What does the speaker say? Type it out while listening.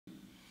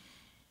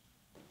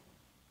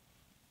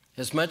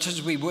As much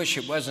as we wish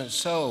it wasn't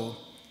so,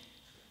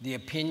 the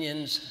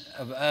opinions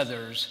of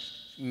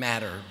others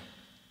matter.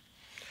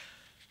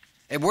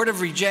 A word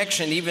of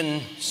rejection,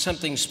 even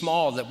something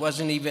small that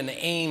wasn't even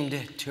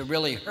aimed to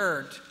really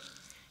hurt,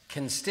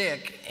 can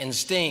stick and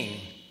sting.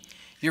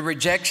 Your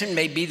rejection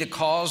may be the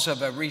cause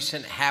of a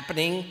recent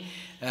happening.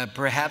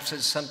 Perhaps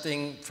it's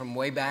something from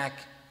way back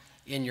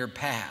in your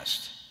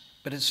past,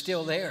 but it's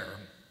still there.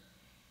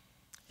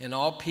 And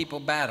all people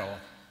battle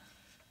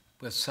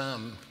with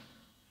some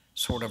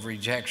sort of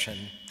rejection.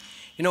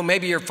 You know,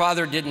 maybe your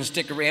father didn't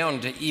stick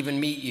around to even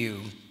meet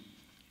you,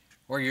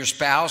 or your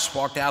spouse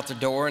walked out the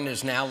door and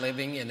is now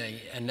living in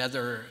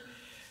another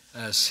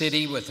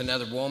city with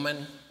another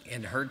woman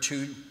and her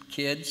 2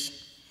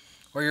 kids,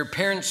 or your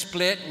parents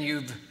split and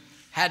you've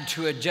had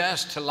to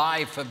adjust to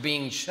life of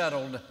being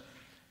shuttled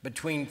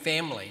between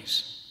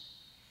families,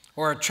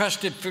 or a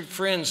trusted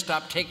friend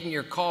stopped taking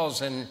your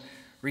calls and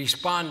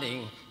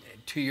responding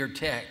to your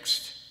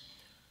text.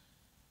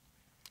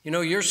 You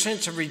know, your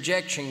sense of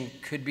rejection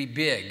could be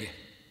big,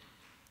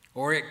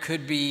 or it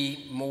could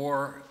be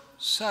more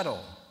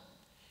subtle.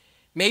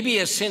 Maybe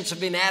a sense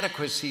of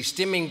inadequacy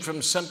stemming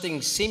from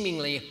something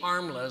seemingly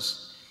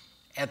harmless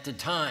at the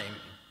time.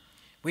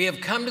 We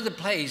have come to the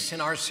place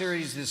in our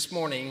series this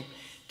morning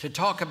to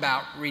talk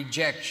about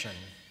rejection,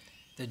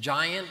 the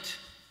giant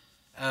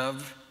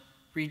of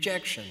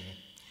rejection.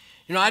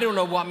 You know, I don't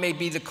know what may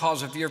be the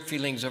cause of your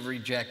feelings of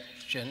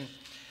rejection.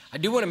 I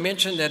do want to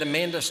mention that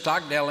Amanda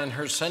Stockdale and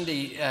her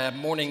Sunday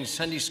morning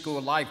Sunday School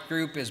Life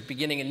group is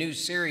beginning a new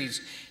series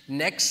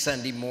next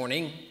Sunday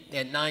morning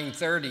at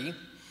 9:30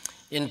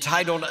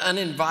 entitled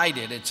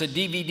Uninvited. It's a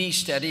DVD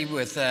study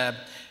with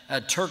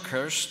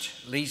Turkhurst,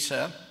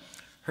 Lisa.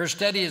 Her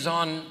study is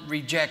on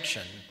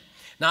rejection.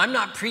 Now, I'm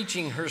not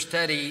preaching her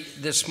study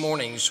this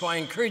morning, so I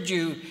encourage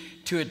you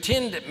to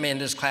attend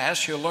Amanda's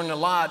class. You'll learn a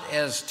lot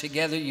as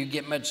together you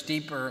get much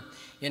deeper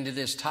into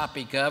this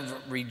topic of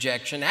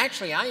rejection.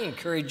 Actually, I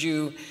encourage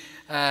you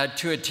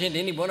to attend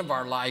any one of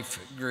our life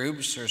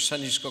groups or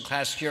Sunday school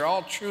classes. You're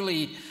all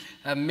truly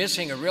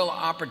missing a real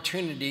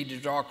opportunity to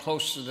draw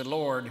close to the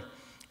Lord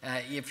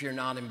if you're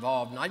not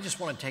involved. And I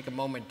just want to take a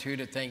moment, too,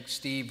 to thank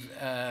Steve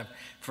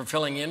for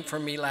filling in for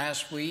me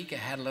last week. I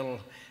had a little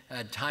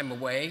time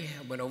away.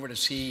 I went over to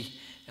see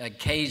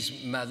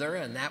Kay's mother,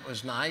 and that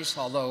was nice,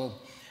 although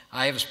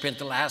I have spent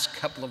the last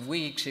couple of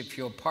weeks, if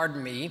you'll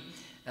pardon me,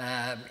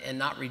 and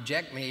not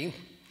reject me,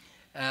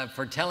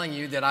 for telling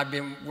you that I've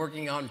been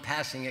working on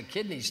passing a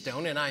kidney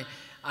stone, and I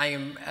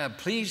am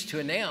pleased to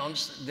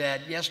announce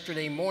that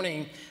yesterday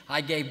morning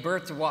I gave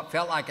birth to what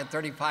felt like a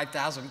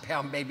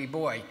 35,000-pound baby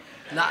boy.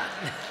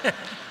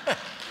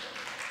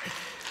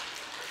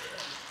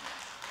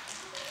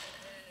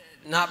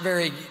 Not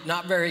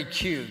very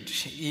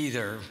cute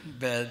either,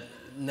 but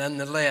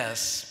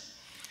nonetheless.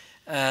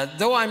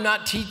 Though I'm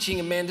not teaching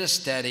Amanda's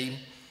study,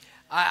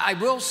 I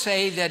will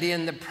say that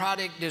in the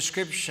product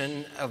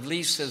description of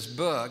Lisa's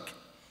book,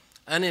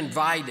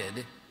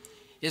 Uninvited,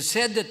 it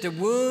said that the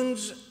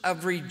wounds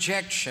of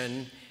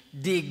rejection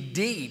dig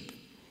deep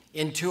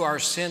into our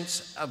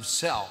sense of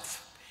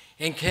self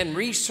and can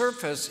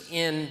resurface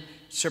in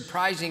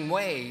surprising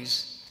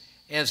ways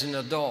as an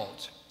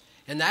adult.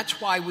 And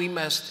that's why we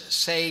must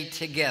say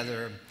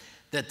together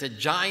that the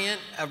giant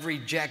of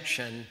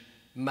rejection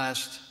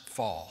must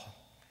fall.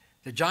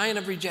 The giant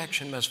of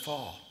rejection must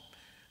fall.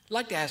 I'd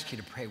like to ask you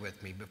to pray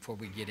with me before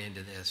we get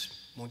into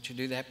this. Won't you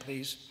do that,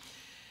 please?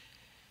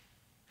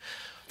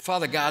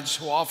 Father God,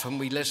 so often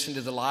we listen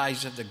to the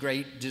lies of the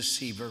great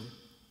deceiver,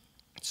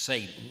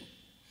 Satan.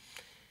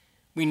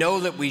 We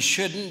know that we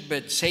shouldn't,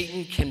 but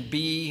Satan can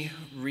be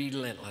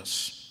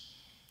relentless.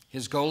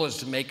 His goal is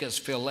to make us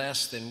feel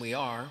less than we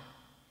are,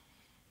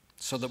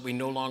 so that we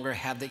no longer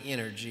have the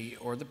energy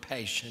or the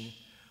passion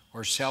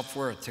or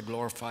self-worth to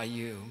glorify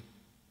you.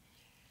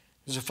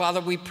 So, Father,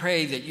 we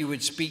pray that you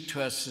would speak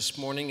to us this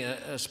morning,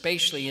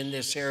 especially in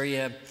this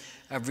area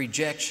of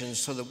rejection,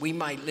 so that we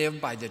might live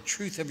by the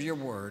truth of your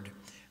word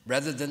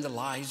rather than the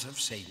lies of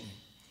Satan.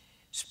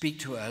 Speak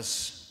to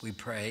us, we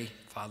pray,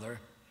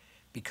 Father,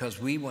 because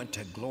we want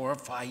to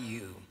glorify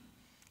you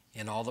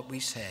in all that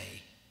we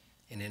say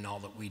and in all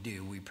that we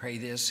do. We pray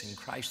this in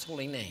Christ's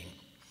holy name.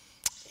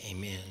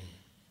 Amen.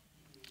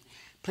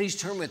 Please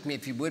turn with me,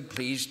 if you would,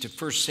 please, to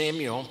 1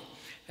 Samuel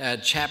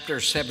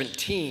chapter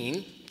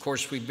 17. Of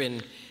course, we've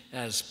been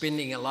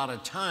spending a lot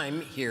of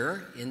time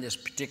here in this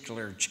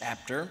particular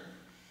chapter.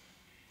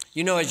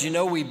 You know, as you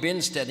know, we've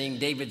been studying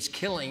David's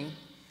killing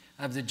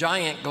of the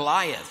giant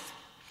Goliath.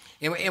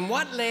 And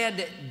what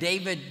led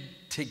David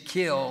to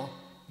kill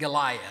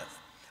Goliath?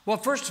 Well,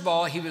 first of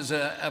all, he was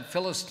a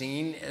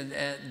Philistine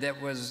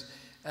that was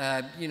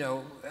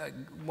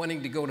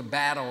wanting to go to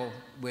battle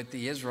with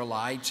the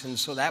Israelites, and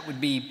so that would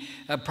be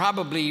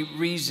probably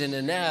reason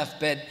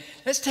enough. But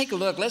let's take a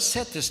look. Let's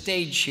set the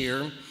stage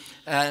here,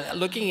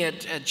 looking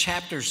at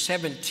chapter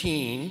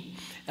 17,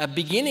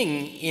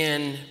 beginning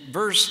in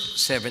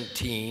verse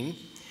 17.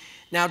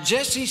 Now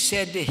Jesse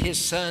said to his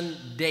son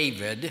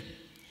David,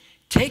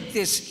 "Take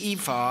this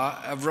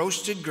ephah of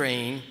roasted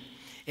grain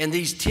and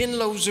these 10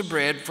 loaves of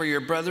bread for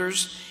your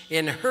brothers,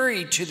 and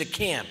hurry to the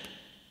camp.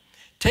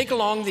 Take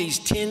along these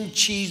 10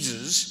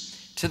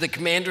 cheeses to the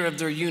commander of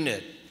their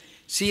unit.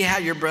 See how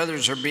your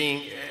brothers are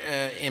being,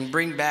 and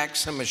bring back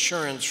some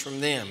assurance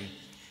from them.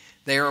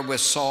 They are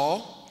with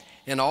Saul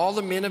and all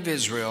the men of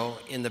Israel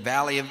in the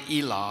valley of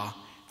Elah,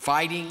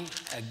 fighting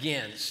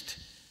against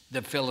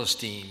the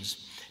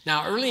Philistines.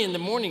 Now, early in the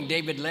morning,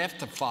 David left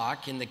the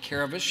flock in the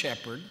care of a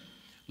shepherd,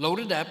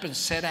 loaded up and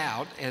set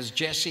out as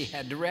Jesse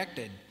had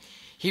directed.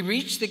 He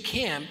reached the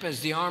camp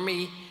as the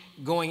army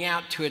going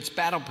out to its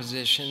battle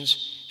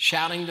positions,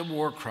 shouting the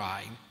war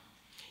cry.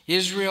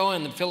 Israel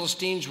and the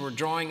Philistines were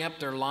drawing up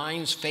their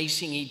lines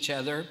facing each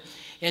other,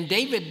 and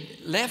David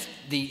left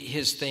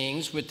his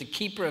things with the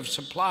keeper of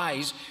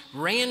supplies,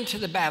 ran to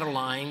the battle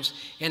lines,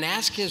 and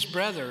asked his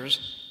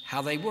brothers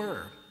how they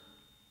were.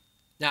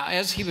 Now,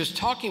 as he was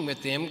talking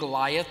with them,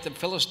 Goliath, the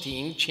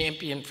Philistine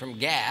champion from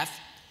Gath,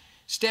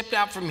 stepped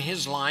out from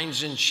his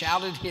lines and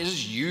shouted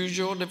his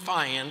usual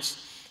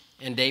defiance,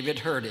 and David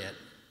heard it.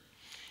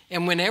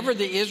 And whenever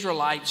the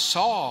Israelites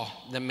saw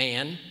the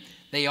man,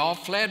 they all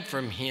fled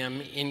from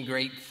him in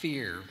great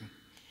fear.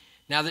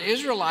 Now the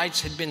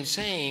Israelites had been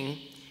saying,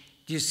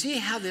 do you see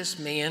how this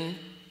man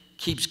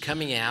keeps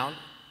coming out?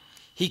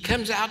 He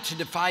comes out to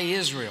defy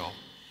Israel.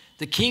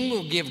 The king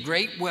will give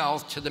great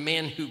wealth to the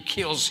man who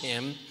kills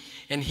him,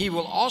 and he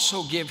will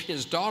also give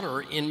his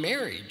daughter in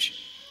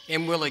marriage,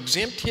 and will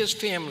exempt his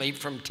family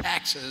from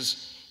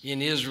taxes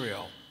in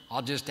Israel.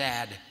 I'll just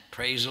add,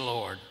 praise the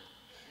Lord.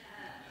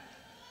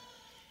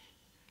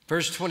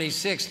 Verse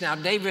 26, now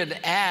David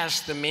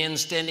asked the men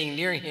standing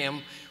near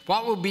him,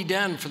 what will be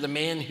done for the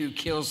man who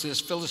kills this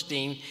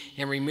Philistine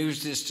and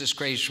removes this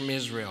disgrace from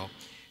Israel?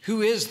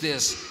 Who is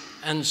this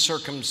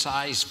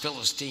uncircumcised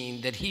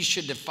Philistine that he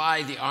should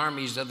defy the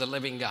armies of the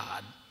living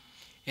God?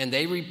 And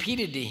they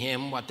repeated to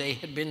him what they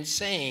had been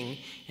saying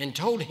and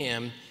told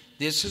him,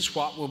 this is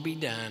what will be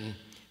done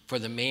for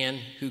the man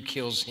who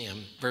kills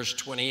him. Verse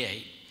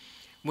 28,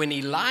 when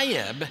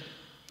Eliab,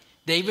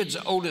 David's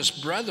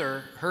oldest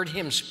brother, heard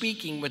him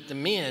speaking with the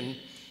men,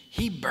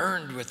 he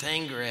burned with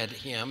anger at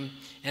him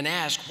and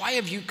asked, why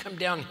have you come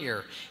down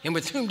here? And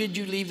with whom did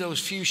you leave those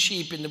few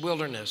sheep in the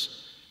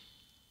wilderness?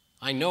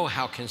 I know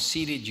how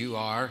conceited you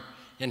are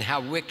and how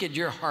wicked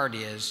your heart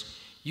is.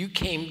 You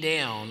came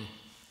down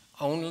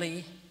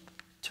only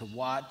to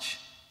watch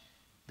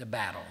the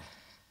battle.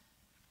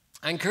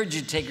 I encourage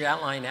you to take your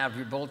outline out of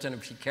your bulletin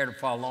if you care to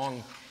follow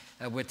along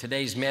with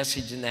today's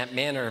message in that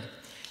manner.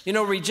 You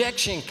know,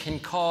 rejection can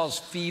cause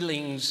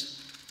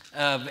feelings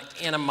of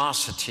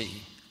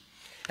animosity.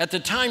 At the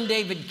time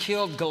David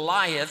killed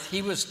Goliath,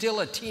 he was still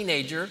a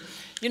teenager.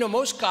 You know,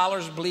 most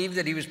scholars believe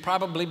that he was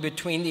probably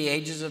between the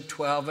ages of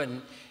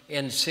 12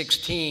 and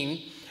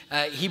 16.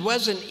 He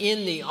wasn't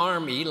in the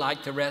army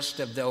like the rest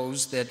of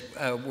those that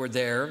were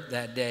there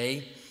that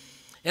day.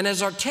 And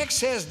as our text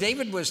says,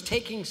 David was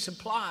taking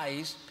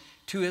supplies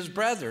to his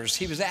brothers.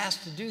 He was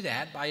asked to do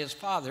that by his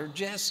father,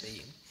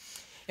 Jesse.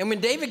 And when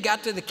David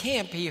got to the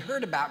camp, he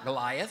heard about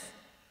Goliath.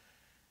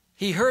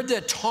 He heard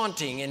the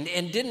taunting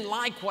and didn't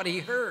like what he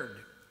heard.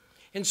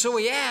 And so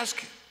he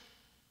asked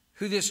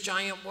who this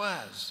giant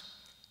was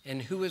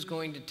and who was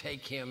going to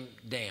take him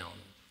down.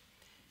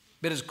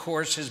 But of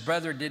course, his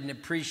brother didn't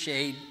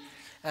appreciate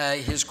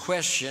his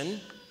question.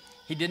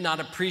 He did not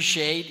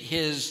appreciate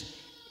his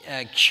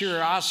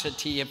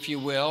curiosity, if you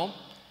will.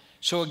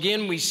 So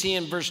again, we see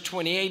in verse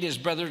 28 his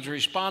brother's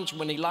response.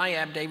 When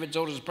Eliab, David's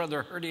oldest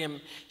brother, heard him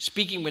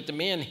speaking with the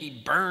men, he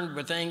burned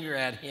with anger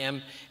at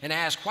him and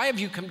asked, why have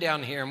you come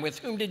down here? And with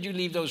whom did you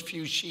leave those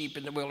few sheep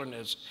in the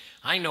wilderness?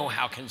 I know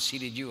how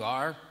conceited you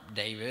are,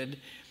 David,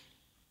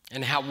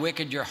 and how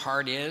wicked your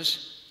heart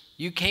is.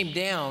 You came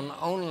down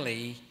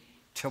only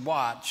to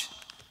watch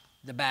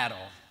the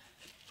battle.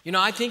 You know,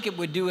 I think it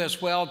would do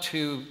us well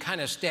to kind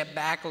of step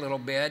back a little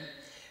bit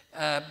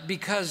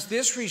because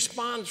this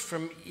response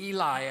from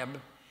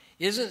Eliab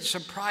isn't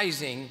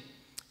surprising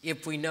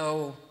if we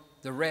know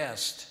the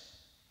rest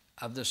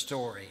of the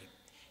story.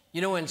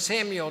 You know, in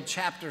Samuel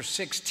chapter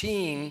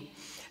 16,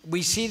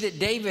 we see that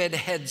David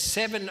had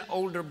 7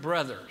 older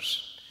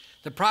brothers.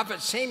 The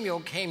prophet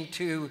Samuel came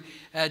to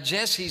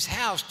Jesse's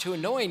house to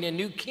anoint a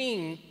new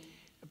king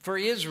for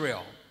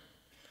Israel.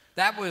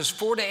 That was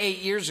 4 to 8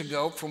 years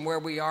ago from where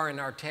we are in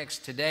our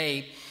text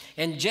today.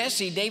 And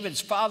Jesse,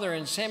 David's father,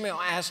 and Samuel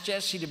asked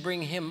Jesse to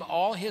bring him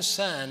all his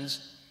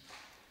sons.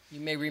 You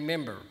may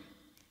remember,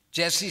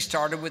 Jesse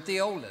started with the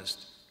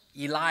oldest,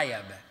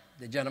 Eliab,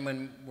 the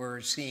gentleman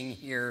we're seeing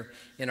here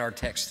in our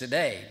text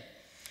today.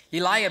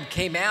 Eliab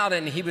came out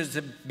and he was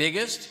the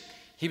biggest,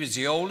 he was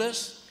the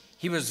oldest,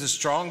 he was the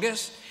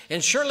strongest,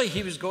 and surely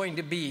he was going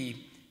to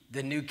be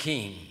the new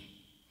king.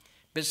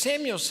 But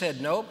Samuel said,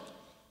 nope,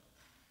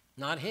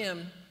 not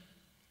him.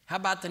 How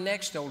about the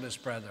next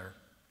oldest brother?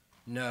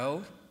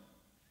 No,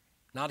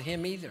 not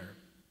him either.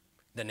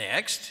 The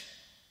next?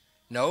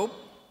 Nope.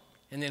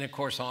 And then, of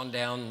course, on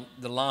down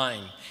the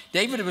line.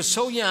 David was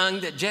so young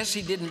that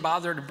Jesse didn't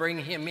bother to bring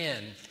him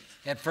in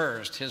at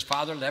first. His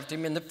father left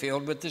him in the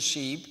field with the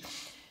sheep.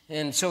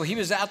 And so he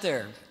was out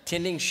there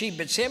tending sheep,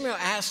 but Samuel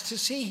asked to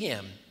see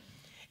him.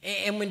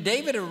 And when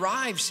David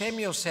arrived,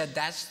 Samuel said,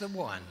 "That's the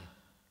one.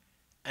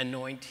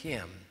 Anoint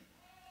him.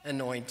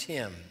 Anoint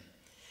him."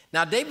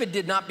 Now, David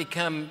did not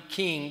become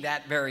king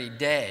that very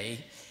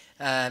day.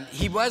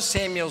 He was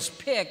Samuel's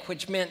pick,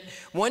 which meant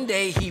one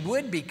day he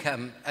would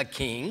become a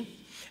king.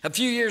 A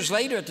few years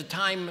later, at the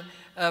time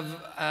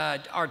of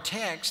our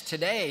text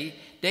today,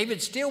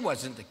 David still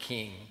wasn't the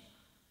king.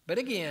 But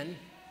again,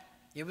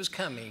 it was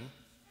coming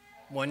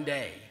one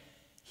day.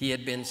 He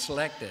had been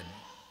selected.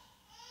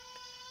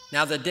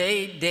 Now, the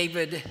day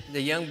David,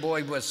 the young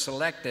boy, was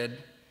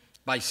selected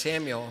by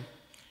Samuel,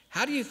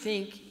 how do you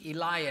think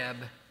Eliab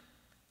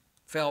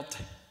felt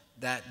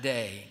that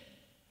day?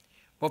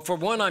 Well, for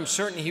one, I'm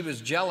certain he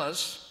was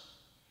jealous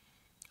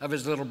of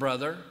his little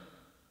brother.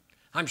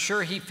 I'm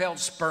sure he felt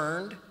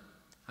spurned.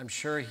 I'm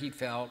sure he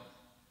felt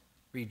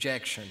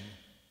rejection.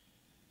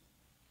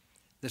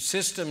 The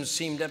system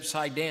seemed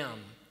upside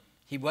down.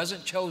 He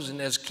wasn't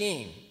chosen as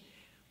king.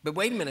 But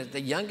wait a minute,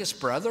 the youngest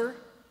brother?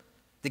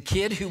 The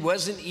kid who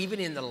wasn't even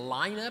in the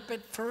lineup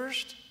at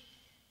first?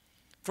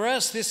 For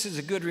us, this is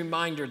a good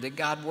reminder that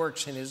God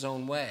works in his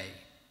own way.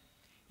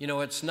 You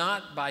know, it's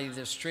not by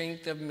the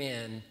strength of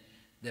men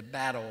that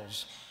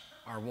battles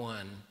are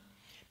won.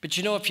 But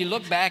you know, if you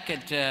look back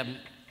at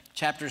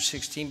chapter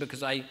 16,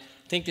 because I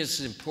think this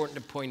is important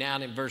to point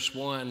out in verse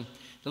 1,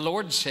 the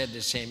Lord said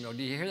to Samuel,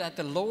 do you hear that?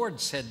 The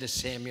Lord said to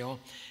Samuel,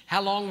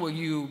 "How long will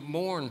you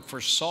mourn for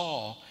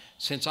Saul,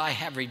 since I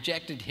have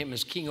rejected him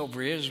as king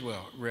over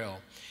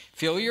Israel?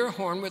 Fill your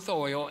horn with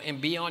oil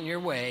and be on your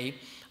way.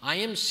 I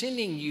am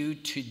sending you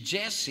to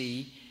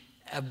Jesse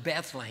of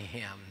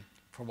Bethlehem."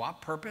 For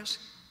what purpose?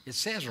 It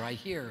says right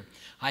here,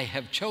 "I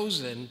have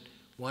chosen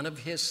one of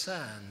his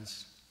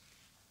sons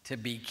to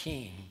be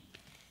king."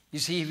 You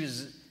see, he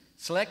was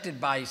selected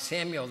by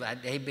Samuel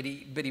that day, but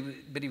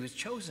he was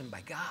chosen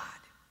by God.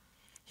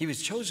 He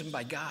was chosen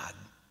by God.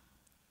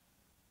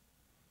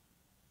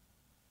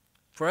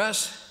 For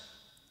us,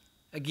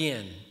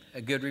 again,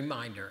 a good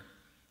reminder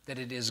that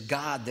it is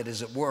God that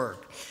is at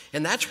work.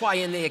 And that's why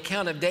in the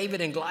account of David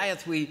and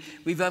Goliath,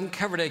 we've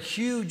uncovered a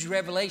huge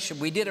revelation.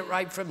 We did it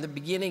right from the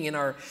beginning in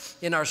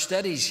our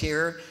studies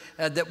here,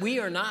 that we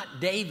are not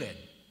David.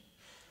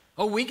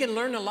 Oh, we can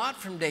learn a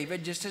lot from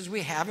David, just as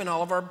we have in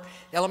all of our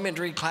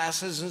elementary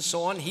classes and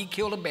so on. He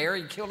killed a bear,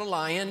 he killed a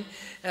lion.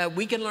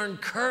 We can learn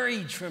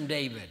courage from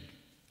David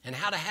and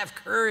how to have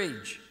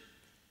courage.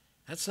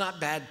 That's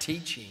not bad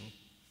teaching.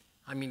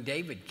 I mean,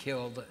 David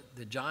killed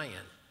the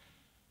giant.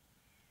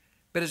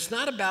 But it's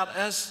not about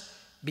us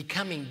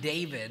becoming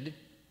David,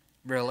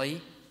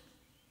 really.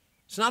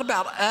 It's not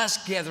about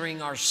us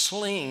gathering our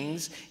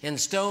slings and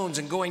stones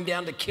and going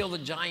down to kill the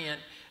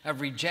giant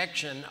of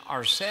rejection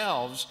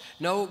ourselves.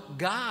 No,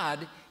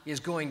 God is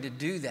going to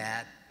do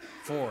that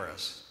for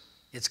us.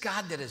 It's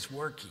God that is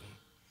working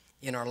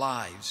in our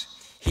lives.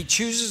 He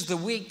chooses the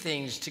weak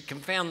things to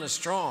confound the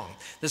strong,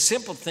 the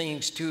simple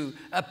things to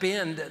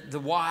upend the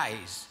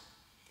wise.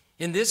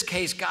 In this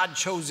case, God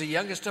chose the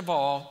youngest of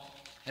all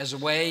as a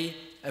way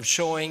of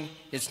showing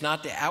it's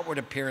not the outward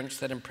appearance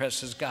that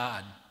impresses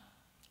God.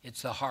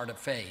 It's the heart of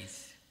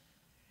faith.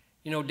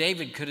 You know,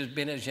 David could have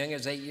been as young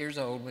as 8 years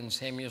old when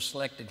Samuel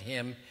selected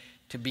him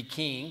to be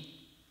king.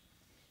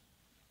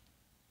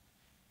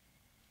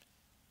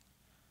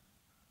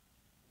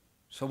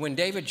 So when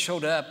David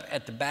showed up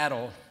at the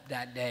battle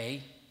that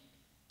day,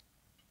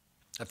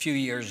 a few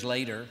years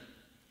later,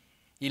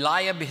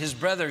 Eliab, his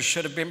brother,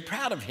 should have been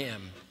proud of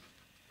him,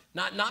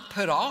 not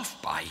put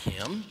off by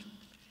him.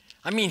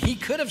 I mean, he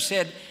could have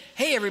said,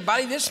 "Hey,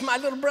 everybody, this is my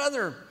little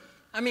brother.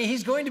 I mean,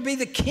 he's going to be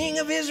the king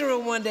of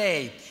Israel one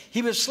day."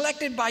 He was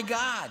selected by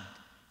God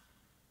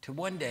to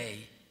one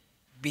day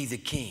be the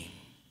king.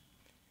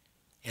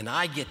 And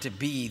I get to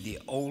be the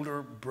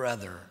older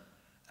brother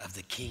of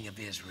the king of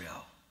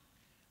Israel.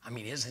 I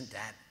mean, isn't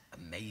that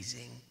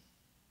amazing?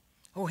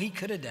 Oh, he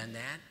could have done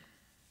that.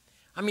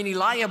 I mean,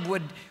 Eliab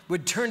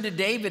would turn to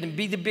David and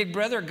be the big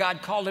brother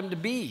God called him to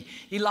be.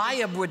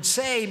 Eliab would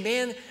say,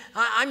 "Man,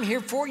 I'm here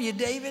for you,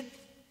 David.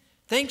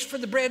 Thanks for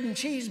the bread and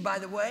cheese, by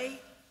the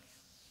way."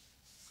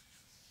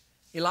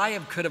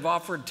 Eliab could have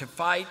offered to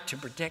fight to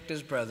protect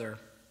his brother.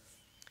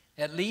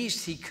 At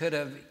least he could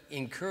have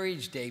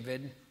encouraged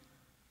David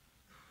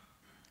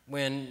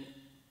when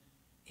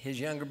his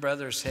younger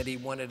brother said he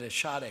wanted a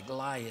shot at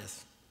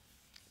Goliath.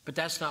 But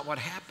that's not what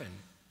happened.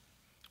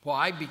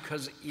 Why?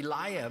 Because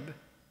Eliab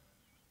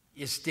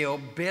is still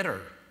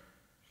bitter.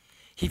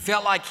 He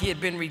felt like he had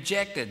been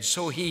rejected,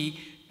 so he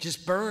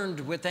just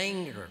burned with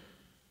anger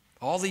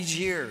all these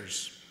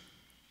years.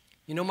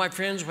 You know, my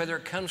friends, whether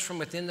it comes from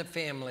within the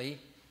family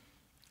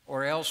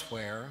or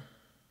elsewhere,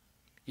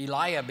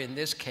 Eliab in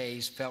this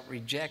case felt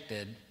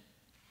rejected.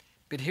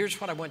 But here's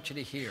what I want you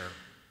to hear,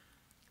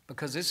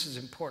 because this is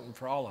important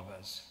for all of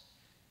us.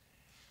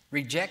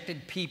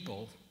 Rejected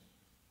people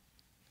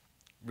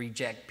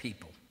reject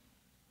people.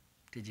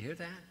 Did you hear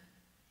that?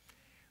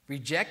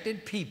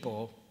 Rejected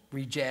people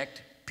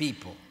reject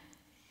people.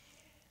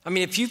 I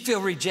mean, if you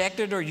feel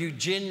rejected or you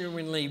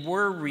genuinely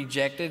were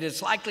rejected,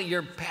 it's likely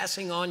you're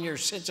passing on your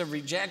sense of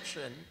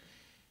rejection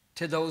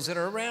to those that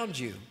are around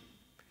you.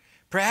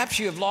 Perhaps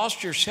you have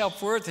lost your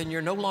self-worth and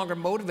you're no longer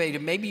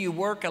motivated. Maybe you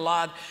work a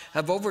lot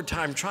of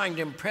overtime trying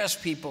to impress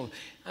people.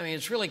 I mean,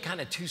 it's really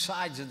kind of two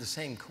sides of the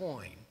same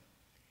coin.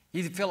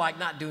 You either feel like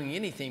not doing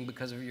anything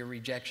because of your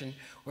rejection,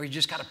 or you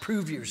just got to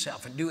prove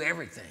yourself and do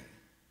everything.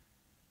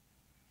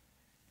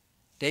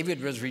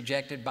 David was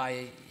rejected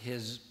by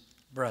his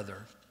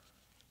brother,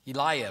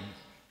 Eliab,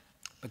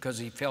 because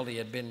he felt he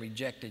had been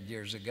rejected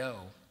years ago.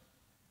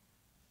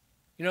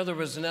 You know, there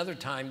was another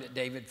time that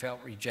David felt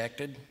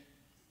rejected.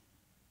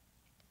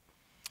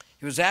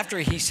 It was after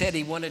he said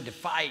he wanted to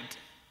fight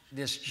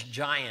this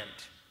giant.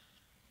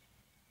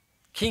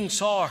 King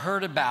Saul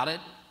heard about it,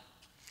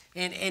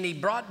 and he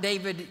brought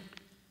David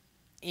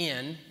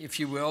in, if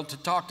you will, to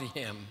talk to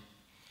him.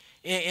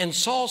 And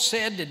Saul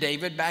said to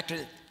David, back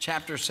to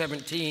chapter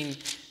 17,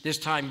 this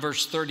time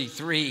verse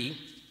 33,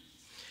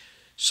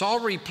 Saul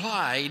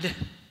replied,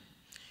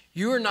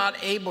 "You are not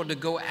able to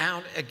go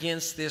out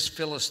against this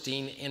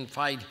Philistine and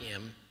fight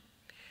him.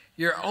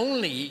 You're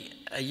only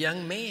a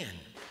young man,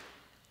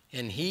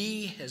 and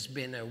he has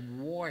been a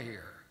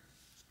warrior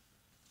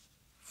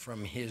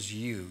from his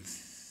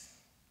youth."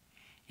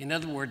 In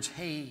other words,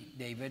 hey,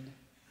 David,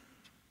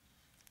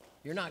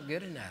 you're not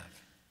good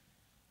enough.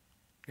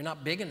 You're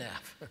not big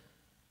enough.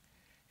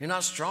 You're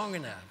not strong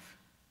enough.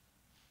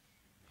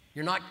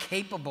 You're not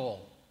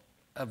capable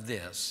of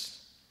this.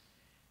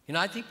 You know,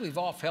 I think we've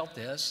all felt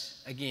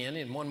this, again,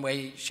 in one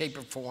way, shape,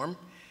 or form.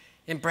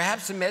 And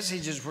perhaps the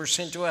messages were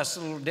sent to us a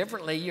little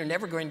differently. You're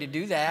never going to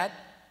do that.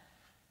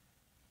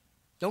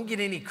 Don't get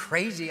any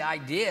crazy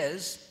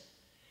ideas.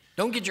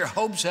 Don't get your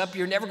hopes up.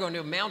 You're never going to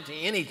amount to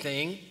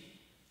anything.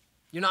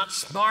 You're not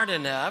smart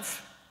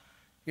enough.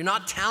 You're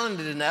not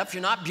talented enough.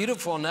 You're not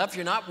beautiful enough.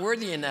 You're not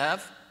worthy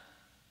enough.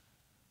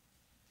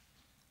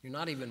 You're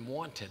not even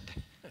wanted.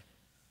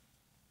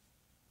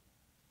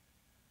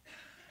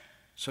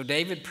 So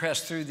David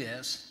pressed through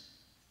this,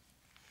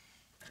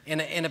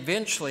 and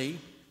eventually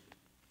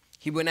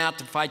he went out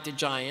to fight the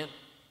giant,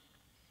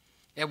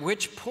 at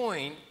which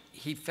point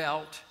he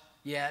felt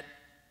yet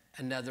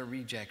another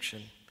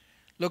rejection.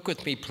 Look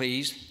with me,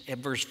 please, at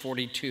verse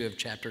 42 of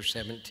chapter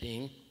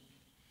 17.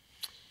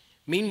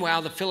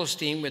 Meanwhile, the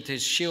Philistine, with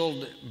his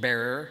shield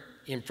bearer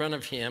in front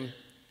of him,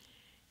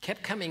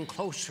 kept coming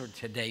closer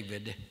to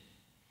David.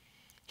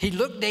 He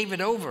looked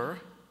David over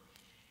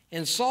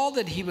and saw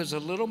that he was a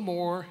little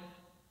more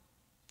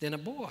than a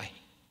boy,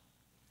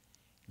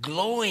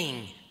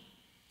 glowing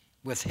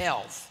with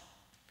health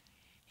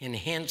and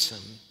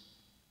handsome.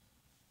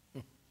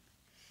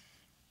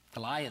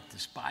 Goliath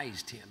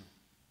despised him.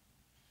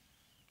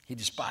 He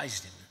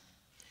despised him.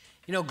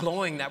 You know,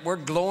 glowing, that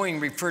word glowing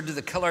referred to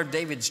the color of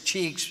David's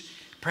cheeks.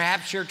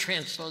 Perhaps your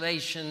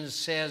translation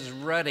says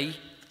ruddy.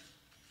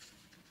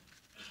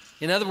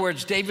 In other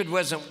words, David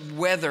wasn't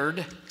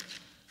weathered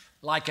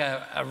like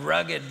a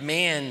rugged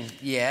man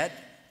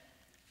yet.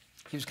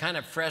 He was kind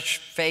of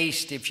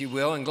fresh-faced, if you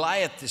will, and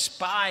Goliath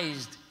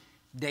despised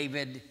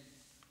David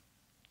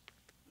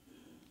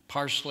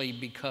partially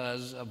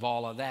because of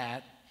all of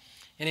that.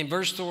 And in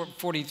verse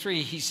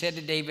 43, he said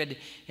to David,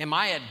 "Am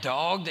I a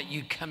dog that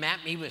you come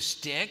at me with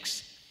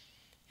sticks?"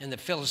 And the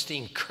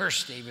Philistine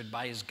cursed David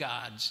by his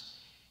gods.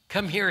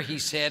 "Come here," he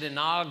said, "and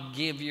I'll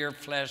give your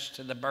flesh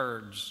to the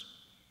birds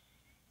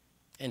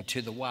and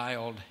to the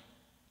wild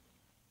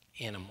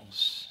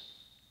animals."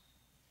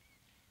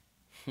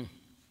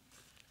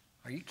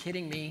 Are you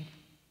kidding me?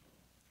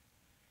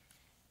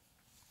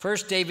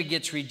 First, David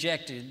gets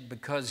rejected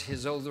because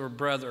his older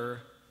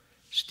brother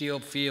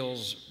still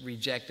feels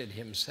rejected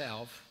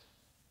himself.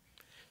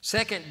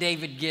 Second,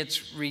 David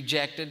gets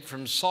rejected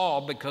from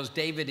Saul because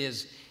David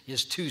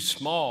is too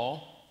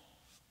small.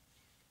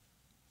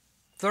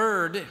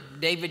 Third,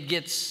 David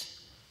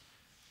gets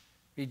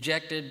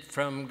rejected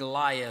from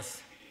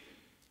Goliath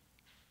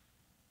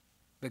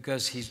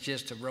because he's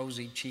just a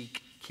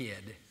rosy-cheeked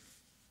kid.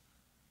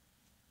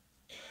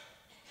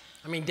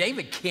 I mean,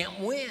 David can't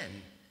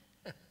win.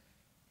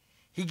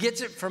 He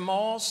gets it from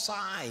all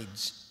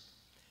sides.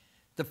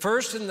 The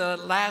first and the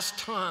last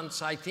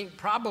taunts, I think,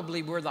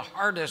 probably were the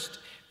hardest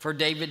for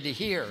David to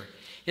hear.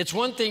 It's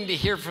one thing to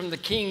hear from the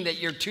king that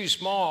you're too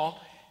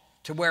small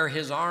to wear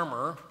his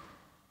armor.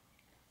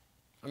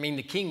 I mean,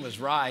 the king was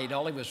right.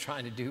 All he was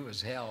trying to do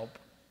was help.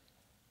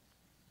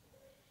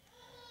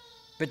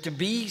 But to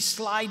be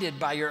slighted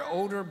by your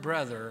older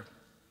brother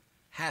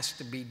has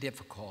to be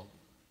difficult.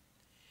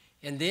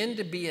 And then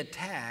to be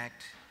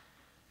attacked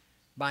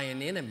by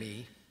an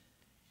enemy,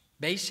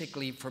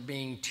 basically for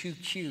being too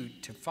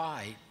cute to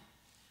fight,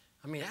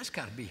 I mean, that's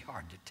got to be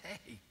hard to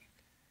take,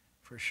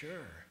 for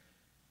sure.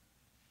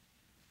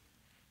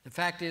 The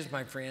fact is,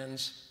 my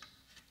friends,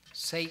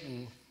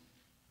 Satan,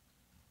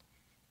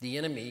 the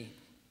enemy,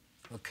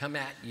 will come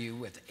at you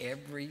with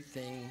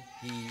everything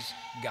he's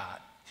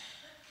got.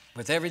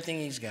 With everything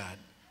he's got.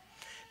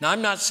 Now,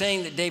 I'm not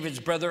saying that David's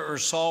brother or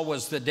Saul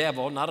was the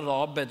devil, not at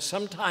all, but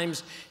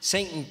sometimes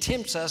Satan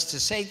tempts us to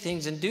say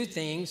things and do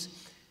things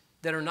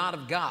that are not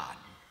of God.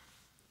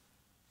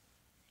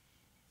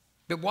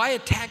 But why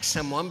attack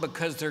someone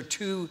because they're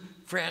too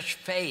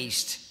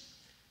fresh-faced?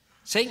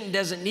 Satan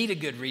doesn't need a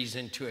good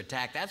reason to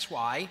attack. That's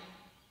why.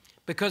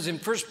 Because in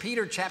 1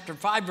 Peter chapter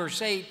 5,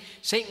 verse 8,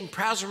 Satan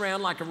prowls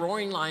around like a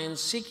roaring lion,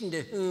 seeking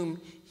to whom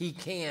he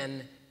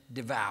can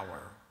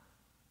devour.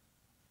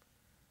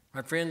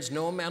 My friends,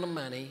 no amount of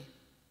money,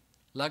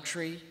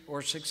 luxury,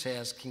 or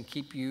success can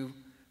keep you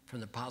from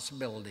the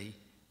possibility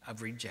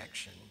of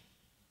rejection.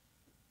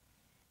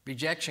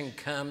 Rejection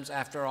comes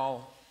after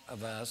all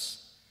of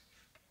us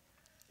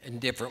in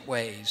different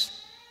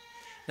ways.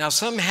 Now,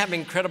 some have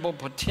incredible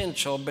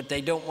potential, but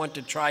they don't want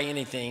to try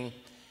anything.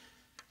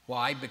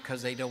 Why?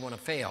 Because they don't want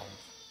to fail.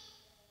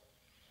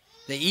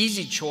 The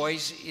easy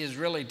choice is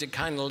really to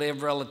kind of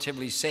live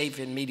relatively safe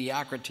in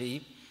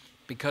mediocrity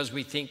because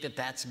we think that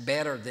that's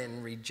better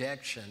than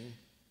rejection.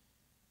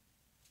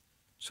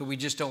 So we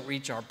just don't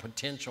reach our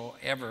potential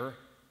ever.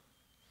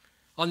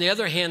 On the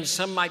other hand,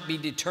 some might be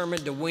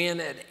determined to win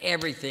at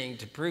everything,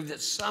 to prove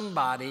that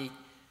somebody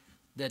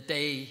that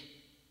they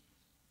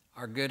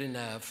are good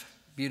enough,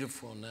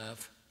 beautiful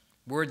enough,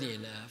 worthy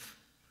enough,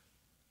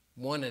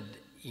 wanted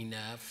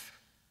enough.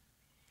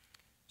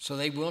 So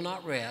they will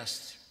not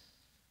rest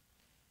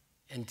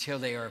until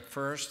they are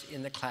first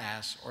in the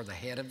class or the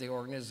head of the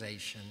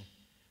organization,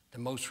 the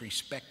most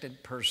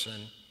respected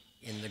person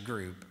in the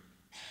group.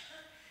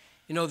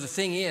 You know, the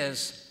thing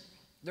is,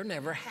 they're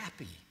never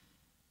happy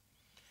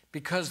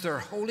because they're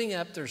holding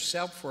up their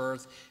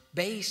self-worth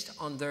based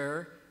on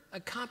their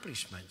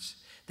accomplishments.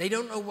 They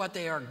don't know what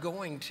they are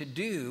going to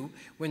do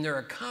when their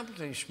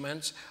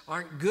accomplishments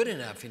aren't good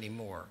enough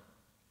anymore.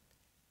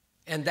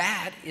 And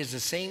that is the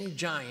same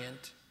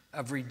giant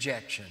of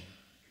rejection.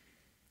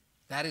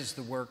 That is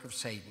the work of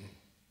Satan.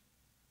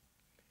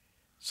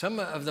 Some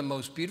of the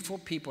most beautiful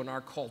people in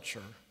our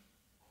culture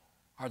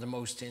are the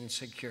most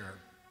insecure.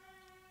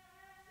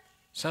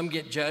 Some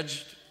get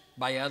judged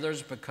by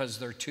others because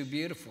they're too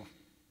beautiful.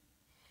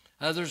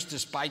 Others,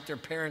 despite their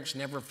parents,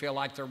 never feel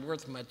like they're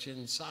worth much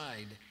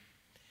inside.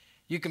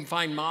 You can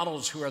find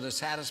models who are the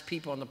saddest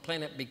people on the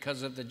planet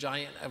because of the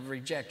giant of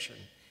rejection.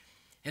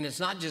 And it's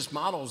not just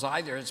models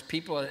either, it's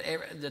people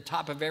at the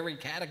top of every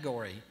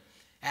category.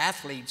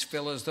 Athletes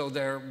feel as though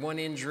they're one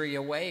injury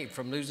away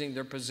from losing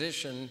their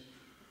position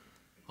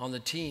on the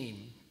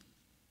team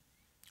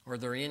or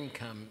their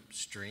income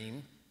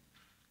stream,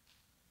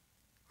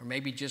 or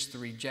maybe just the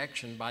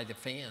rejection by the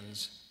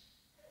fans.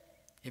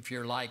 If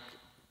you're like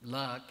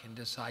Luck and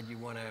decide you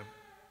want to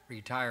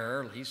retire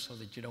early so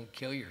that you don't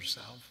kill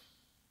yourself.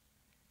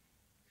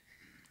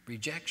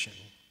 Rejection.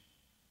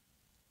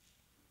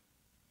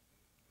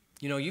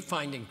 You know, you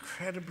find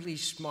incredibly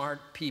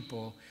smart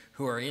people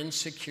who are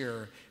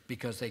insecure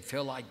because they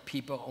feel like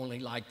people only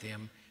like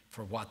them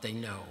for what they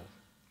know.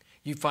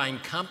 You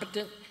find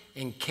competent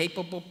and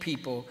capable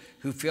people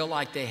who feel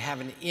like they have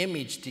an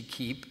image to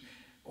keep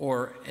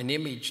or an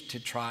image to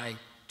try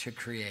to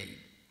create.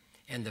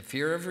 And the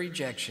fear of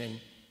rejection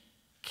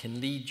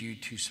can lead you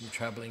to some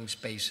troubling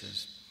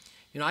spaces.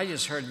 You know, I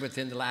just heard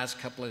within the last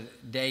couple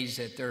of days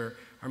that there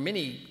are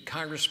many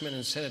congressmen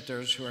and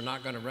senators who are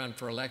not going to run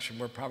for election.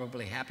 We're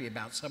probably happy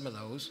about some of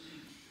those.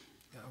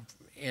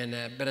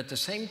 But at the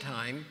same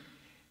time,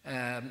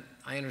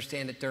 I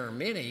understand that there are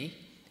many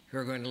who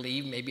are going to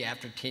leave maybe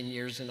after 10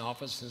 years in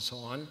office and so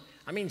on.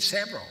 I mean,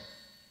 several.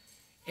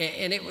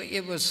 And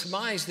it was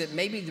surmised that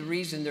maybe the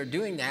reason they're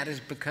doing that is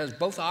because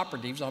both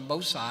operatives on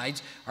both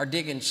sides are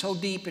digging so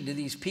deep into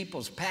these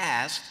people's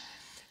past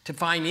to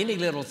find any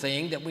little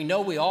thing that we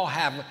know we all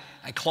have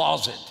a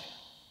closet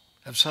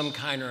of some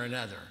kind or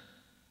another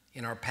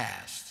in our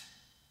past.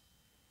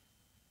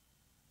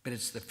 But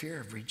it's the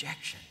fear of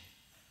rejection.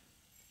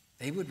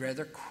 They would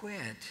rather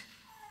quit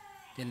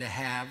than to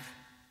have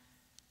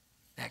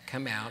that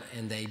come out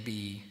and they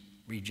be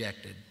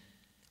rejected.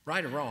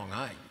 Right or wrong,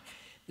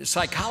 the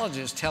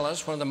psychologists tell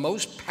us one of the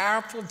most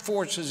powerful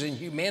forces in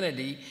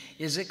humanity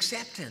is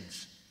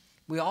acceptance.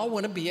 We all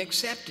want to be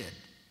accepted.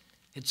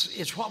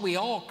 It's what we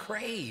all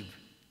crave.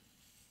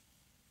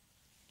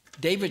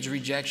 David's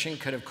rejection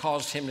could have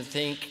caused him to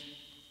think,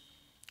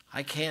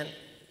 I can't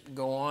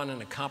go on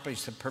and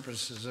accomplish the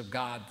purposes of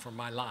God for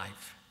my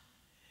life.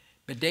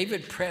 But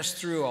David pressed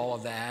through all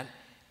of that,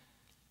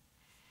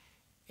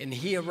 and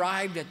he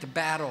arrived at the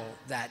battle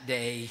that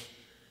day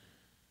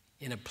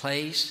in a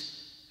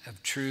place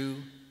of true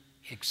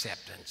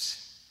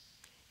acceptance.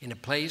 In a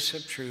place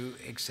of true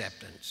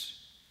acceptance.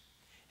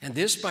 And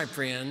this, my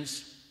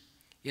friends,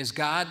 is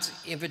God's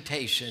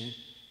invitation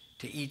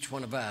to each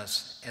one of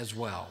us as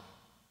well.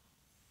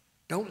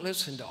 Don't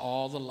listen to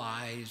all the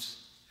lies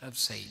of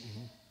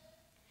Satan.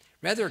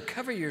 Rather,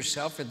 cover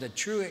yourself in the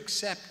true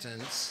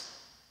acceptance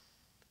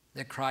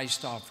that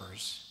Christ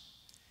offers.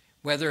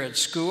 Whether at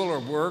school or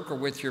work or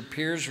with your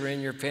peers or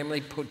in your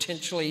family,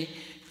 potentially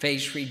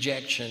face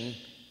rejection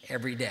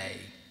every day.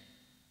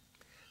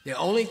 The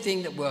only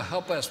thing that will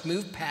help us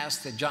move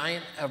past the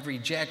giant of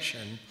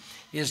rejection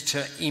is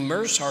to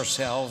immerse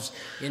ourselves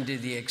into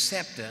the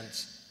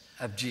acceptance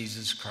of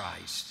Jesus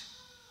Christ.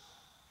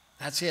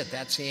 That's it.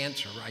 That's the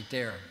answer right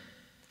there.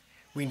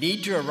 We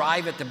need to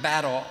arrive at the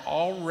battle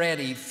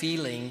already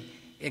feeling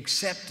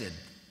accepted.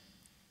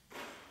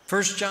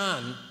 1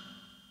 John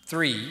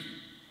 3,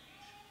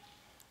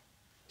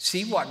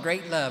 see what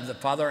great love the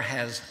Father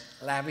has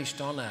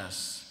lavished on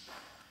us,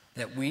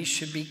 that we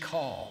should be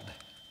called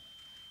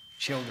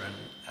children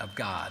of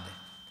God.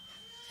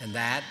 And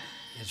that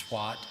is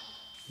what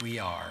we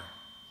are.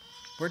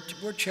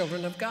 We're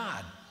children of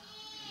God.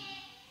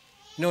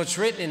 You know, it's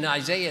written in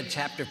Isaiah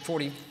chapter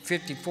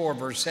 54,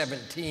 verse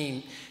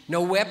 17,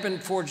 no weapon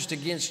forged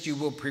against you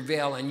will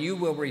prevail, and you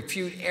will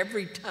refute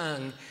every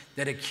tongue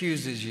that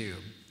accuses you.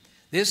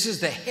 This is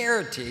the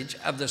heritage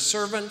of the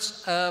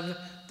servants of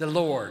the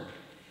Lord.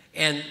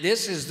 And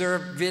this is their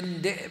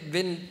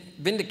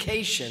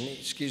vindication,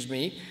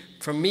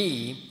 from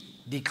me,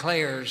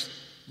 declares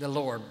the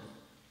Lord.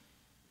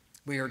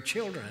 We are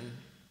children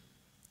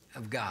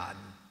of God.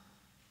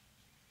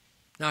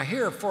 Now,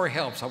 here are 4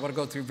 helps I want to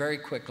go through very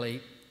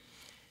quickly.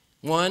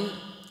 1,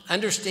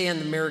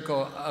 understand the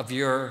miracle of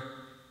your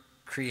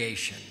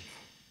creation.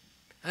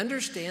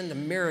 Understand the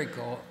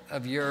miracle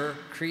of your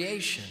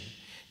creation.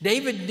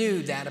 David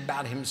knew that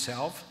about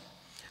himself.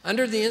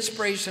 Under the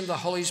inspiration of the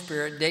Holy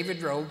Spirit,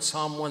 David wrote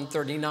Psalm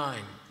 139,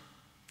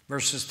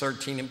 verses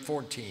 13 and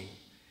 14.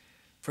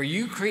 For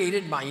you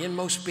created my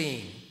inmost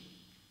being.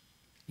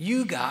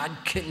 You, God,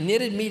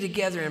 knitted me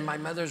together in my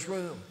mother's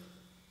womb.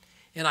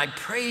 And I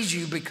praise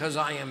you because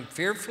I am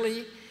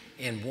fearfully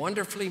and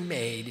wonderfully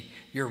made.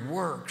 Your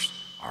works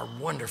are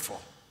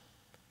wonderful.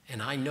 And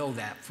I know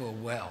that full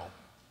well.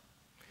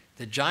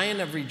 The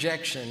giant of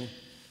rejection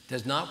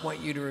does not want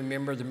you to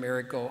remember the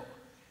miracle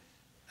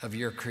of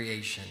your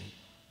creation.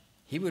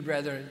 He would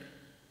rather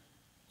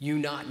you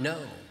not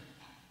know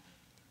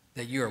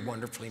that you are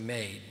wonderfully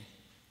made,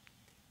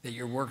 that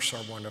your works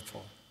are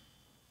wonderful.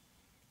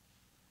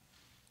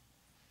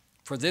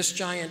 For this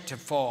giant to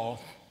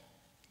fall,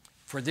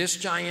 for this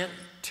giant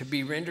to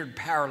be rendered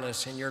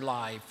powerless in your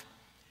life,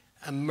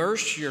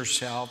 immerse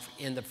yourself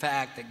in the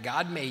fact that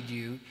God made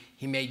you.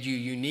 He made you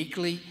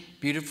uniquely,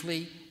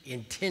 beautifully,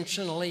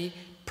 intentionally,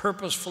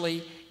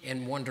 purposefully,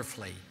 and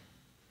wonderfully.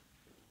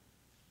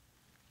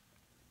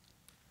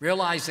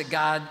 Realize that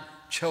God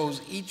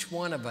chose each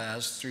one of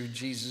us through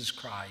Jesus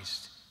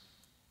Christ.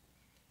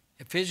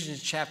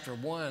 Ephesians chapter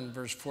 1,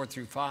 verse 4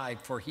 through 5,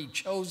 for he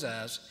chose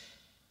us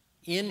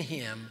in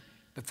him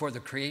before the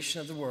creation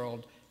of the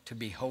world to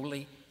be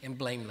holy and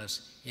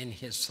blameless in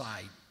his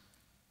sight.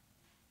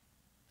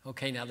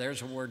 Okay, now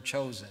there's a word,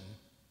 chosen.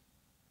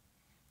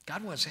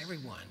 God wants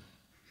everyone.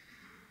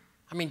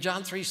 I mean,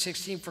 John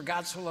 3:16, for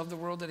God so loved the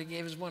world that he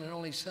gave his one and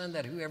only Son,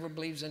 that whoever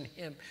believes in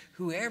him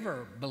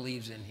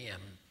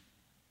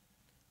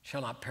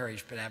shall not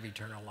perish but have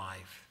eternal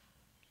life.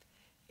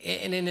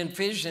 And in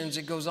Ephesians,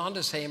 it goes on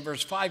to say in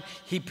verse 5,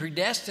 he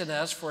predestined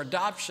us for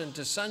adoption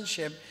to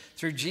sonship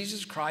through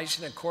Jesus Christ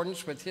in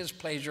accordance with his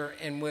pleasure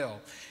and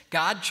will.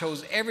 God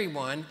chose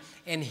everyone,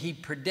 and he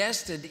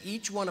predestined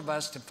each one of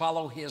us to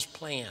follow his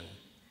plan.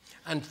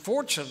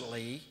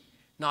 Unfortunately,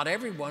 not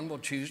everyone will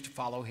choose to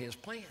follow his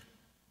plan,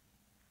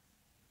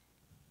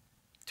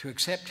 to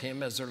accept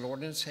him as their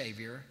Lord and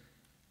Savior,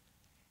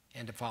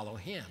 and to follow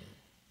him.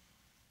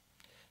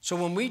 So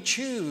when we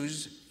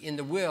choose in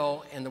the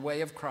will and the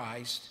way of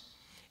Christ,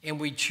 and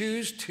we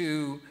choose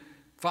to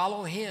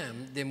follow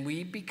him, then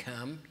we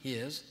become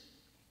his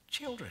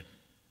children.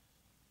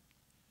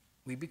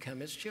 We become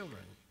his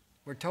children.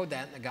 We're told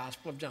that in the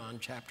Gospel of John,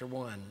 chapter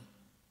 1.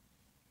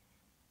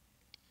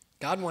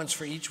 God wants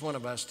for each one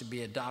of us to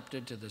be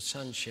adopted to the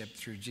sonship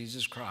through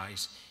Jesus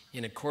Christ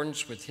in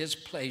accordance with his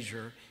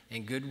pleasure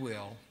and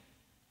goodwill,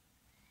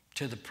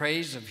 to the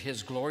praise of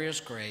his glorious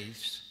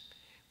grace,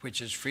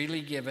 which is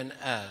freely given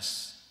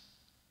us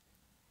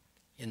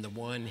in the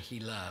one he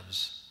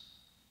loves.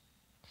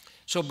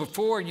 So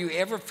before you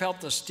ever felt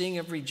the sting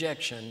of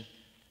rejection,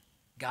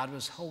 God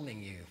was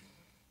holding you.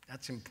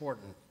 That's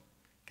important.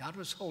 God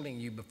was holding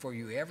you before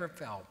you ever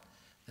felt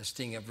the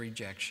sting of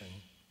rejection.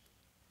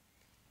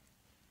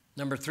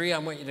 Number 3, I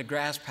want you to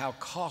grasp how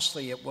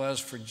costly it was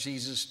for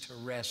Jesus to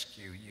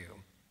rescue you.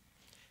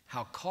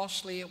 How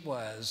costly it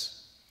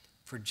was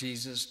for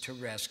Jesus to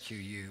rescue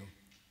you.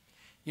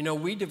 You know,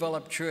 we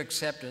develop true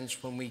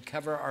acceptance when we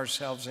cover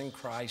ourselves in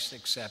Christ's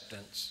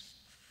acceptance.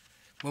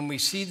 When we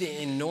see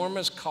the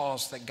enormous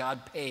cost that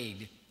God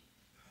paid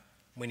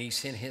when he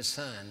sent his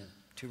Son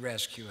to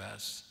rescue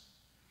us.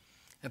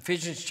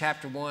 Ephesians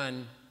chapter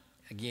 1,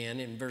 again,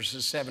 in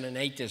verses 7 and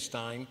 8 this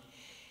time.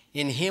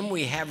 In him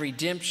we have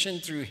redemption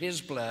through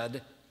his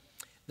blood,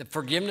 the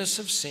forgiveness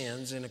of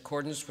sins in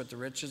accordance with the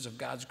riches of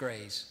God's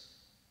grace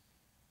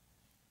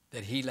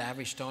that he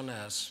lavished on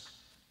us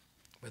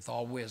with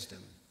all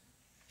wisdom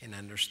and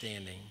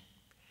understanding.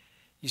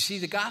 You see,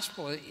 the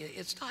gospel,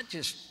 it's not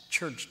just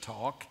church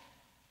talk.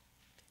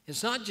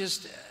 It's not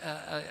just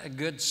a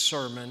good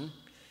sermon.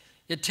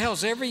 It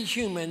tells every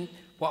human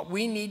what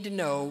we need to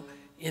know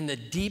in the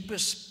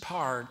deepest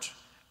part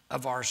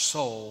of our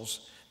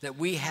souls, that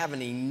we have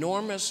an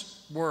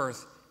enormous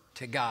worth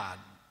to God.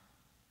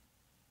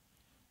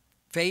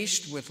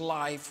 Faced with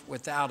life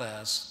without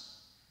us,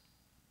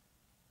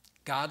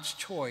 God's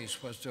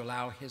choice was to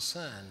allow his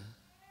son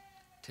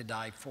to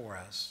die for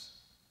us.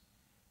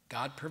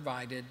 God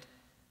provided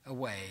a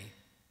way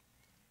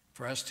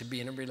for us to be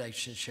in a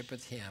relationship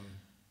with him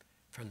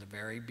from the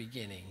very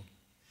beginning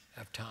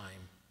of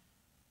time.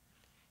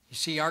 You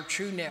see, our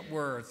true net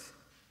worth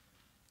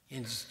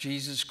is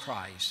Jesus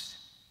Christ.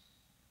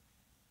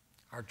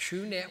 Our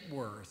true net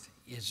worth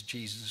is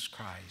Jesus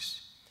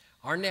Christ.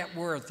 Our net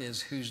worth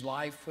is whose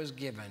life was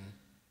given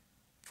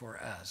for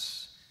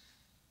us.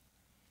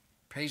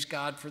 Praise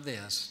God for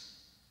this.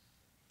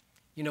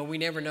 You know, we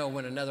never know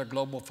when another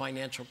global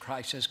financial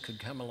crisis could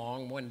come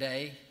along one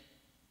day.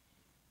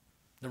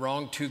 The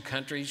wrong two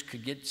countries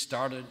could get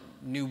started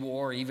a new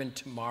war even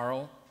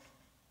tomorrow.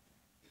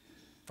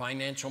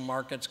 Financial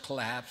markets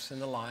collapse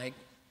and the like.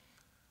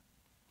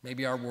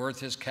 Maybe our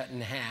worth is cut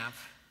in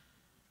half.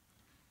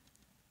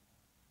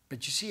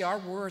 But you see, our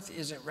worth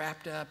isn't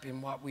wrapped up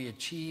in what we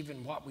achieve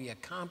and what we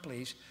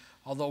accomplish,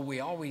 although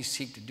we always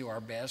seek to do our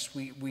best.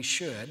 We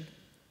should.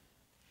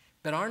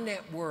 But our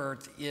net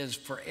worth is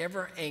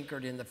forever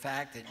anchored in the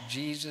fact that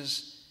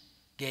Jesus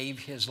gave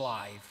his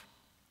life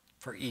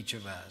for each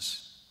of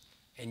us.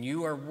 And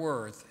you are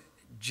worth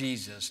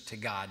Jesus to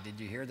God. Did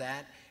you hear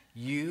that?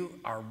 You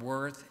are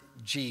worth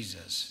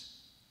Jesus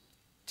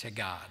to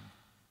God.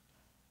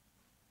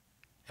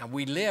 And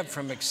we live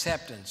from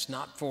acceptance,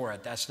 not for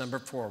it. That's number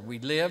 4. We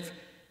live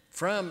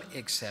from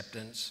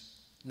acceptance,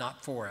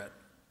 not for it.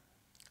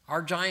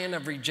 Our giant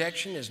of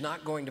rejection is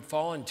not going to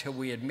fall until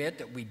we admit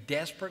that we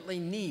desperately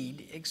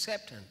need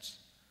acceptance.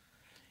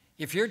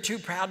 If you're too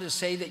proud to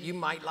say that you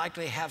might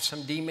likely have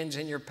some demons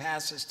in your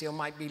past that still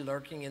might be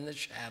lurking in the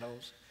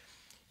shadows,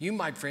 you,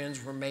 my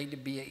friends, were made to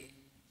be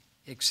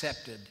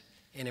accepted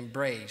and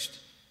embraced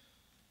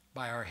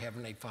by our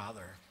Heavenly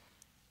Father.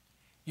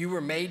 You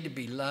were made to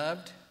be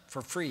loved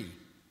for free.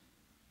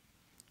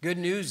 Good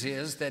news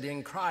is that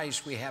in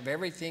Christ we have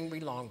everything we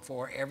long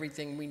for,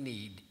 everything we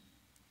need.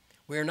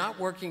 We are not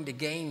working to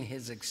gain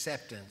his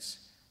acceptance.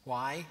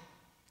 Why?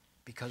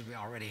 Because we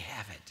already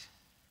have it.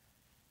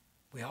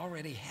 We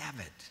already have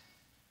it.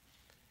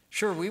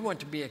 Sure, we want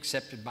to be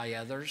accepted by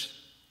others,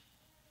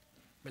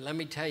 but let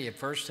me tell you,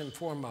 first and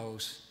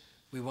foremost,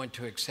 we want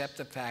to accept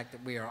the fact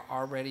that we are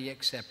already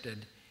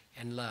accepted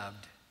and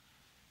loved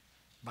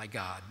by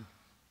God.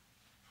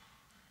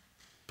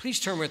 Please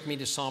turn with me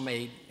to Psalm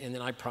 8, and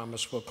then I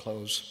promise we'll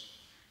close.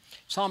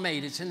 Psalm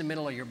 8, it's in the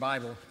middle of your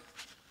Bible.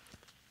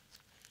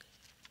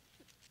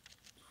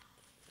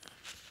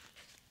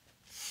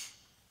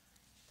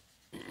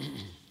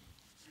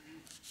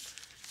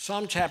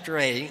 Psalm chapter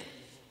 8.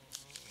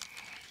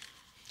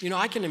 You know,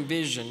 I can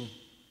envision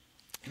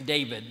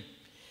David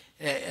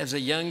as a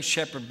young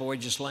shepherd boy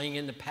just laying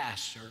in the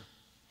pasture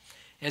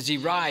as he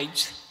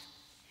writes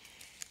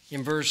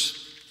in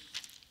verse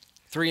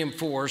 3 and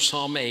 4,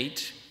 Psalm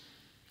 8,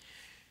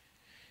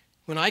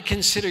 when I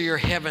consider your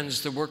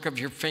heavens, the work of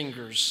your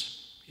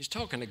fingers, he's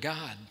talking to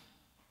God,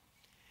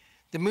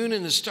 the moon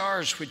and the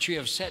stars which you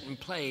have set in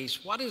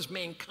place, what is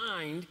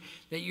mankind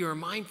that you are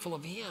mindful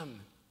of him?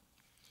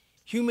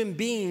 Human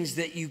beings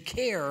that you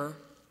care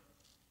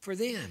for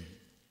them.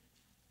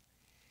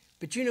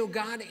 But you know,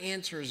 God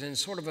answers in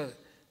sort of a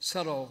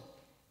subtle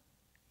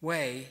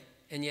way,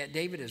 and yet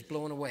David is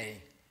blown away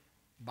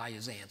by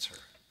his answer.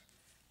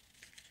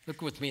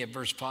 Look with me at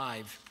verse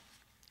 5.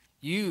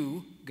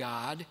 You,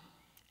 God,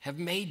 have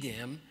made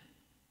them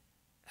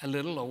a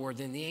little lower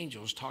than the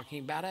angels, talking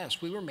about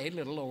us. We were made a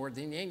little lower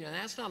than the angels.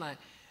 And that's not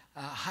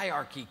a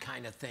hierarchy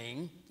kind of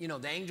thing. You know,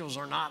 the angels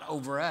are not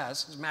over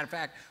us. As a matter of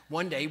fact,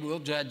 one day we'll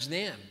judge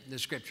them, the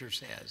scripture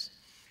says.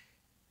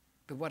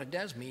 But what it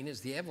does mean is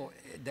the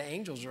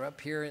angels are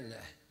up here in the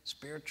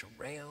spiritual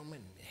realm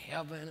and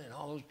heaven and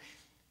all those,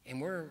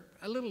 and we're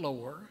a little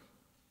lower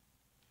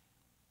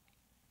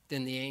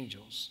than the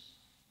angels.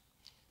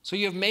 So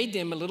you have made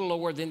them a little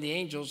lower than the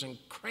angels and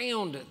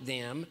crowned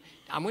them.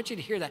 I want you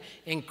to hear that.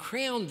 And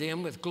crowned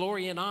them with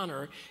glory and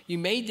honor. You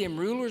made them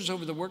rulers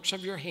over the works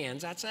of your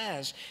hands. That's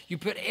us. You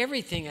put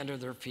everything under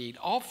their feet.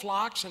 All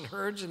flocks and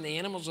herds and the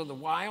animals of the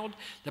wild,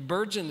 the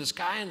birds in the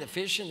sky and the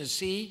fish in the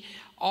sea,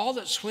 all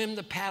that swim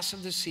the paths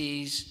of the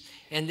seas.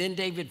 And then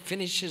David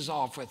finishes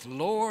off with,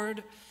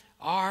 Lord,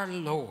 our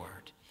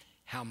Lord,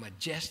 how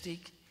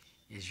majestic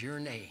is your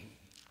name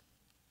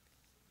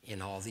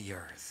in all the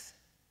earth.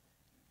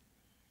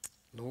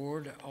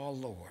 Lord, our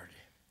Lord.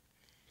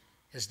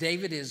 As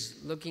David is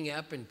looking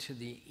up into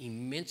the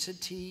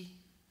immensity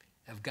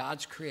of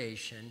God's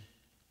creation,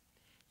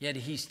 yet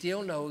he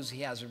still knows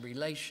he has a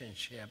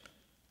relationship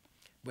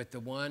with the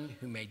one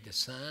who made the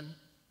sun,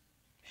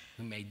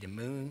 who made the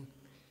moon,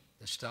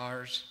 the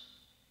stars,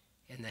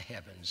 and the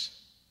heavens.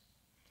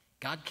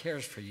 God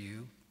cares for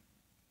you.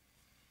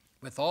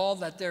 With all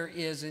that there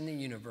is in the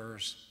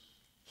universe,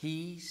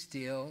 he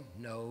still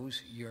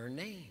knows your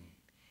name.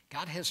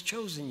 God has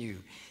chosen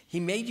you. He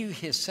made you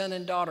his son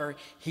and daughter.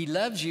 He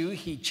loves you.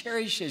 He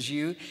cherishes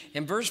you.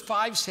 And verse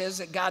 5 says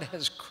that God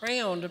has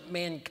crowned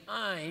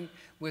mankind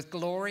with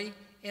glory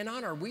and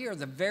honor. We are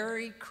the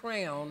very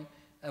crown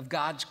of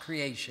God's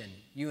creation,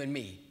 you and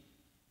me.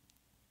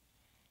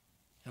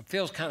 It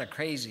feels kind of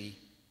crazy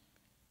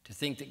to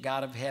think that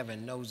God of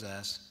heaven knows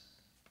us,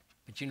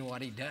 but you know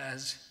what he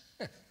does?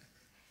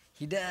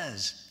 He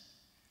does.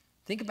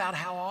 Think about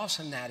how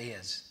awesome that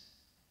is.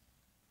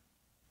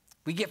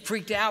 We get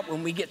freaked out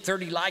when we get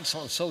 30 likes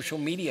on social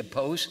media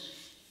posts,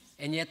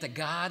 and yet the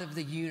God of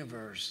the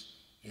universe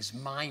is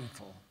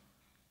mindful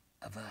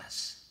of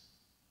us.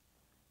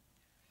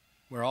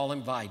 We're all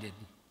invited.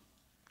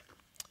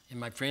 And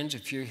my friends,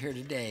 if you're here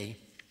today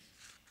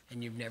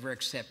and you've never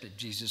accepted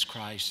Jesus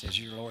Christ as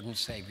your Lord and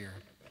Savior,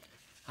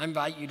 I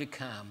invite you to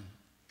come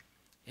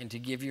and to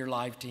give your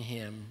life to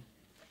him.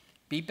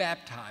 Be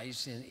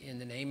baptized in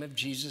the name of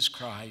Jesus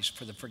Christ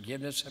for the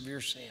forgiveness of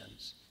your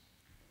sins.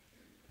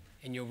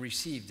 And you'll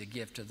receive the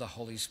gift of the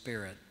Holy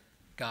Spirit,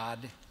 God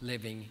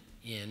living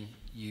in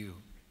you.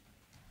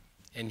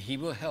 And he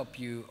will help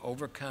you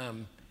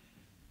overcome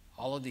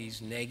all of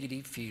these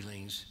negative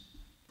feelings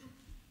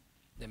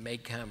that may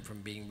come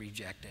from being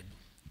rejected.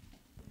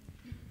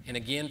 And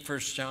again, 1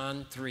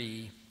 John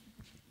 3,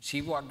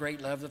 see what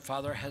great love the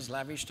Father has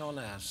lavished on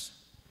us,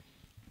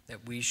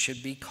 that we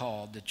should be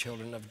called the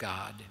children of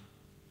God.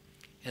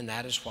 And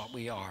that is what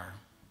we are.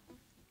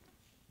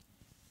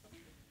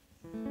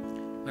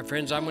 My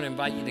friends, I'm going to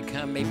invite you to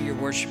come. Maybe you're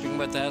worshiping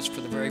with us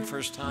for the very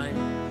first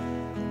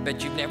time,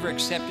 but you've never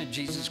accepted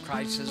Jesus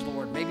Christ as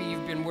Lord. Maybe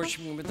you've been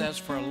worshiping with us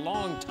for a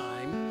long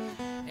time,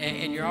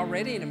 and you're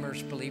already an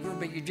immersed believer,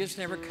 but you just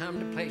never come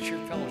to place your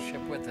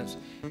fellowship with us.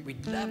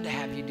 We'd love to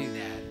have you do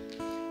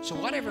that. So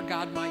whatever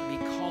God might be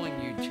calling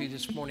you to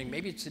this morning,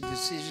 maybe it's a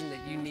decision that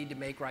you need to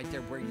make right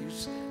there where you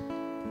sit.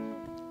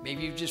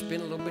 Maybe you've just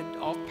been a little bit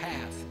off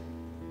path,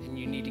 and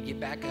you need to get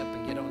back up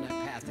and get on that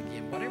path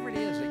again. Whatever it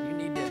is that you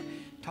need to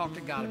talk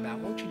to God about,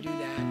 won't you do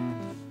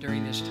that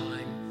during this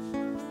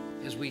time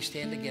as we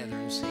stand together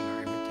and sing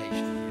our